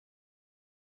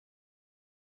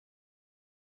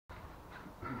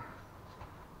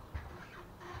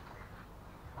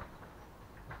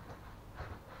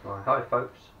Hi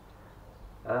folks.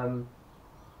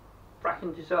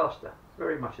 Fracking Disaster.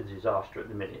 Very much a disaster at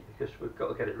the minute because we've got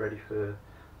to get it ready for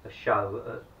a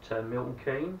show at Milton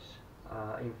Keynes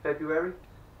in February.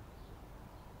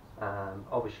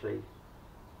 Obviously,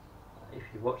 if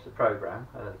you watch the programme,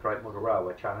 the Great Model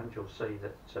Railway Challenge, you'll see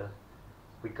that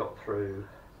we got through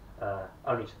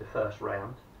only to the first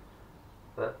round,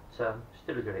 but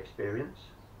still a good experience.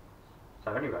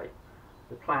 So anyway,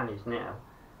 the plan is now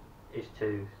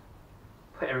to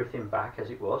put everything back as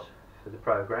it was for the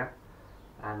programme,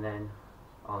 and then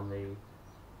on the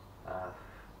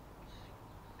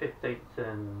 15th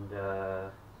and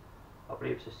I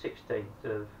believe it's the 16th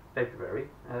of February,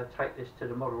 take this to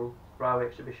the Model Railway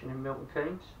Exhibition in Milton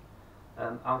Keynes.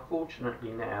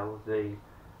 Unfortunately now the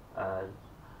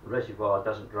reservoir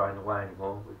doesn't drain away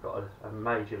anymore. We've got a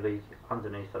major leak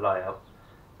underneath the layout,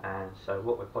 and so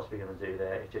what we're possibly going to do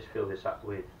there is just fill this up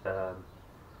with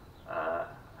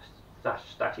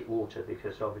static water,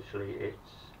 because obviously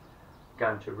it's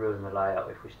going to ruin the layout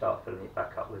if we start filling it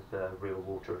back up with real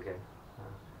water again.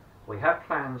 We have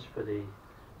plans for the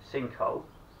sinkhole.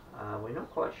 We're not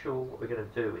quite sure what we're going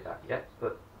to do with that yet,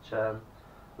 but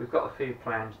we've got a few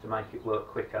plans to make it work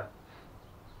quicker.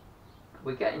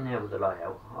 We're getting there with the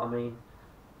layout. I mean,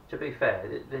 to be fair,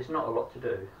 there's not a lot to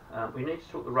do. We need to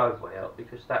sort the roadway out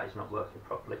because that is not working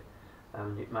properly.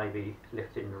 It may be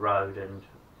lifting the road and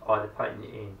either painting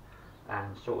it in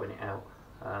and sorting it out.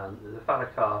 The fallow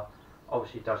car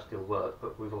obviously does still work,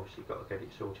 but we've obviously got to get it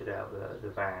sorted out. The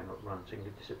van that runs and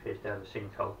disappears down the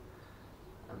sinkhole.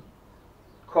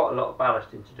 Quite a lot of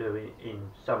ballasting to do in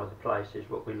some of the places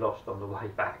what we lost on the way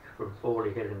back from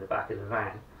Forley Hill in the back of the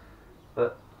van.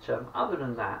 But other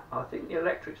than that, I think the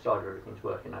electric side of everything's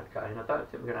working okay, and I don't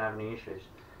think we're going to have any issues.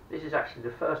 This is actually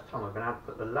the first time I've been able to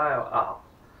put the layout up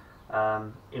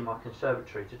in my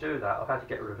conservatory. To do that, I've had to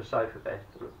get rid of a sofa bed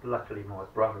that luckily my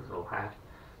brother-in-law had.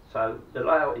 So the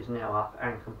layout is now up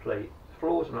and complete. The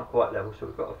floors are not quite level, so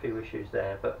we've got a few issues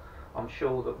there, but I'm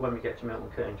sure that when we get to Milton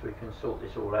Keynes we can sort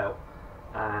this all out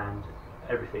and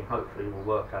everything hopefully will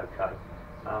work okay.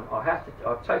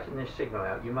 I've taken this signal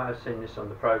out. You may have seen this on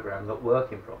the programme, not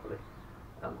working properly.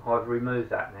 I've removed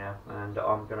that now, and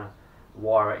I'm going to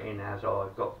wire it in as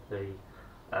I've got the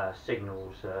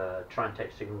signals, train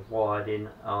tech signals wired in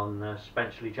on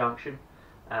Spenceley Junction,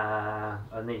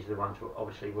 and these are the ones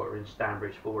obviously what are in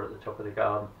Stanbridge 4 at the top of the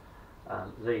garden.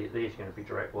 These are going to be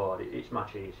direct wired. It's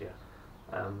much easier.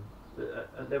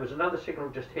 There was another signal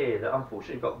just here that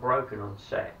unfortunately got broken on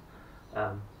set.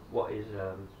 What is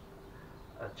a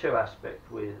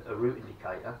 2-aspect with a route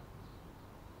indicator.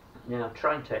 Now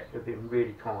Train Tech have been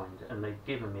really kind and they've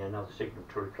given me another signal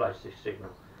to replace this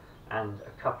signal and a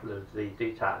couple of the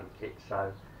detailing kits,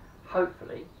 so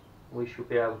hopefully we should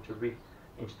be able to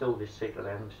reinstall this signal,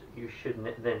 and you should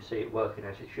then see it working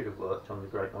as it should have worked on the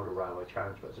Great Model Railway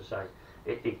Challenge. But as I say,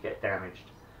 it did get damaged.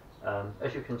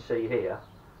 As you can see here,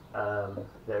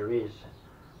 there is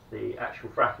the actual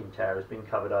fracking tower has been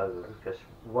covered over because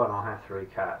one, I have 3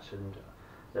 cats and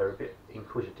they're a bit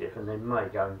inquisitive and they may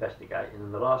go investigating,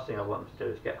 and the last thing I want them to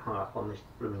do is get hung up on this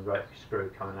blooming great big screw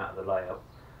coming out of the layout.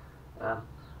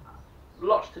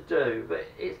 Lots to do, but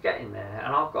it's getting there,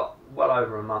 and I've got well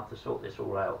over a month to sort this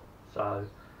all out, so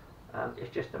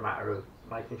it's just a matter of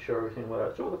making sure everything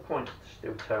works. All the points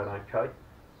still turn okay,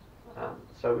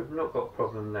 so we've not got a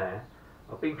problem there.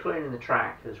 I've been cleaning the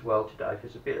track as well today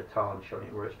because there's a bit of tarnish on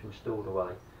it where it's been stored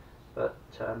away, but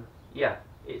yeah,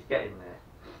 it's getting there.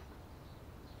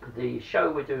 The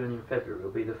show we're doing in February will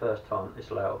be the first time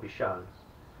this layout will be shown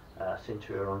since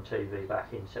we were on TV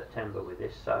back in September with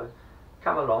this, so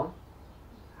come along,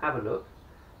 have a look.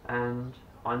 And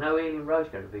I know Ealing Road's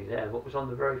going to be there, what was on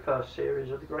the very first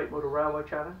series of the Great Model Railway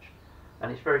Challenge,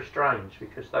 and it's very strange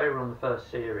because they were on the first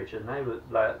series and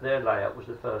their layout was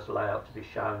the first layout to be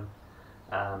shown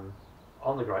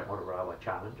on the Great Model Railway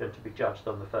Challenge and to be judged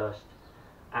on the first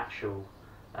actual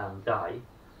day.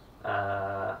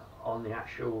 On the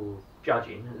actual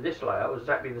judging, this layout was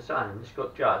exactly the same. This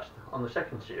got judged on the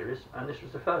second series and this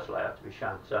was the first layout to be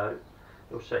shown, so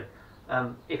you'll see.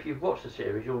 If you've watched the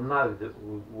series, you'll know that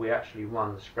we actually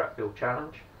won the Scrap Build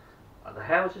Challenge. The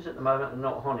houses at the moment are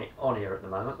not on here at the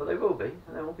moment, but they will be,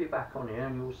 and they will be back on here,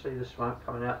 and you'll see the smoke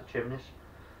coming out the chimneys.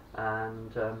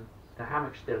 And the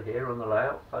hammock's still here on the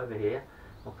layout over here.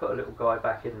 I'll put a little guy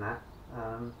back in that.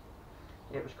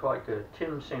 It was quite good.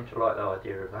 Tim seemed to like the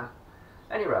idea of that.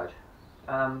 Anyway,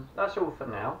 that's all for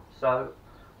now, so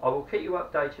I will keep you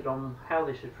updated on how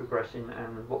this is progressing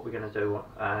and what we're going to do,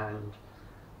 and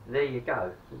there you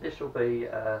go. This will be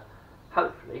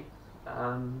hopefully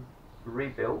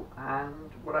rebuilt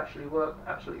and will actually work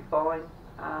absolutely fine,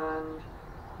 and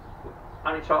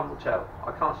only time will tell.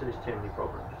 I can't see there's too many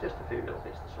problems. Just a few little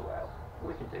bits to sort out.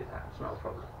 We can do that. It's not a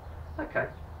problem. Okay.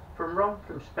 From Ron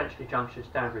from Spenceley Junction,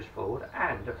 Stanbridge Ford,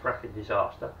 and a fracking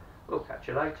disaster. We'll catch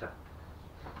you later.